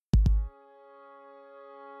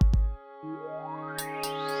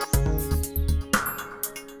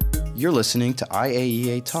You're listening to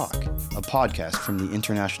IAEA Talk, a podcast from the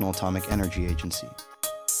International Atomic Energy Agency.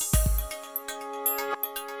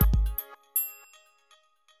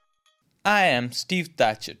 I am Steve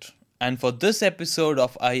Thatchett, and for this episode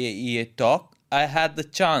of IAEA Talk, I had the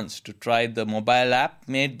chance to try the mobile app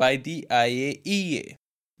made by the IAEA.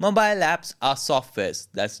 Mobile apps are softwares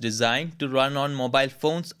that's designed to run on mobile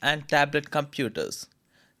phones and tablet computers.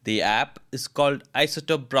 The app is called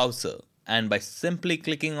Isotope Browser, and by simply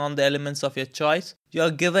clicking on the elements of your choice, you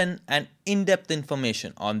are given an in-depth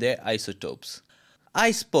information on their isotopes.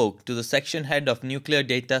 I spoke to the section head of Nuclear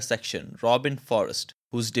Data Section, Robin Forrest,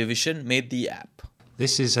 whose division made the app.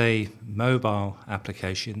 This is a mobile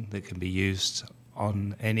application that can be used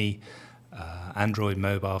on any Android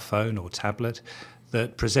mobile phone or tablet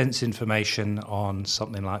that presents information on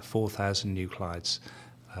something like 4,000 nuclides,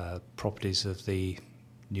 properties of the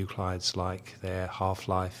nuclides like their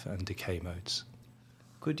half-life and decay modes.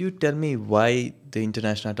 Could you tell me why the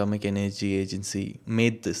International Atomic Energy Agency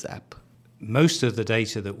made this app? Most of the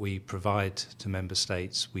data that we provide to member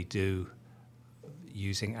states we do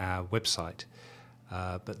using our website,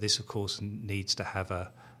 but this of course needs to have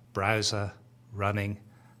a browser running,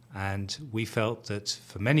 and we felt that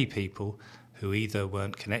for many people who either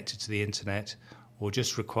weren't connected to the internet or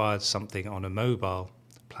just required something on a mobile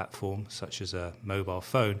platform, such as a mobile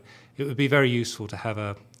phone, it would be very useful to have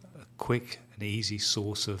a quick and easy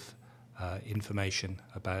source of information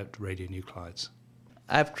about radionuclides.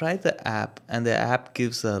 I've tried the app, and the app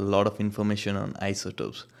gives a lot of information on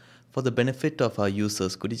isotopes. For the benefit of our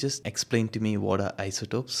users, could you just explain to me what are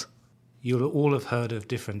isotopes? You'll all have heard of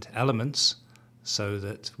different elements, so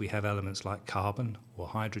that we have elements like carbon or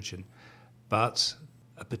hydrogen, but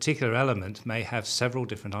a particular element may have several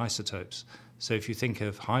different isotopes. So if you think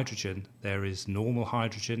of hydrogen, there is normal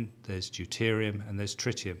hydrogen, there's deuterium, and there's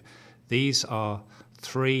tritium. These are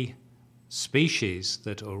three species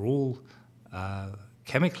that are all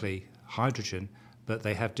chemically hydrogen, but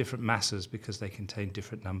they have different masses because they contain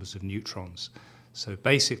different numbers of neutrons. So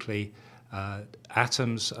basically,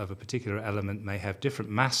 atoms of a particular element may have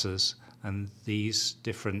different masses, and these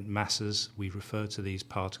different masses, we refer to these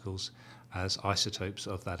particles as isotopes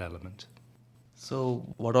of that element. So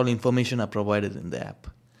what all information are provided in the app?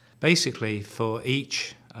 Basically, for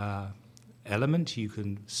each element, you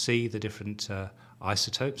can see the different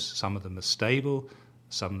isotopes. Some of them are stable,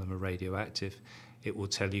 some of them are radioactive. It will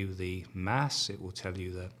tell you the mass, it will tell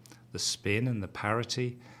you the spin and the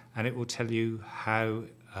parity, and it will tell you how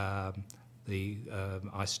the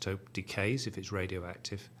isotope decays if it's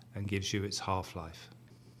radioactive, and gives you its half-life.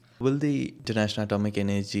 Will the International Atomic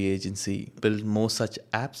Energy Agency build more such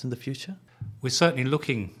apps in the future? We're certainly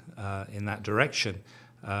looking in that direction.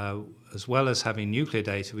 As well as having nuclear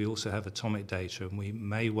data, we also have atomic data, and we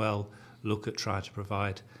may well look at trying to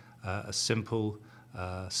provide a simple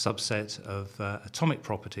subset of atomic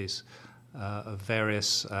properties of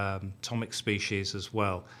various atomic species as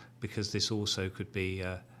well, because this also could be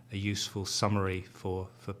a useful summary for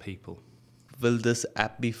people. Will this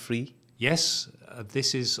app be free? Yes,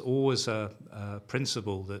 this is always a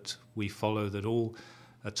principle that we follow, that all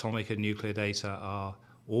atomic and nuclear data are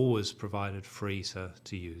always provided free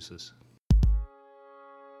to users.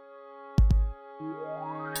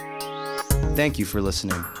 Thank you for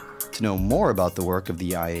listening. To know more about the work of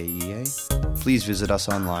the IAEA, please visit us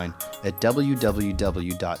online at www.iaea.org.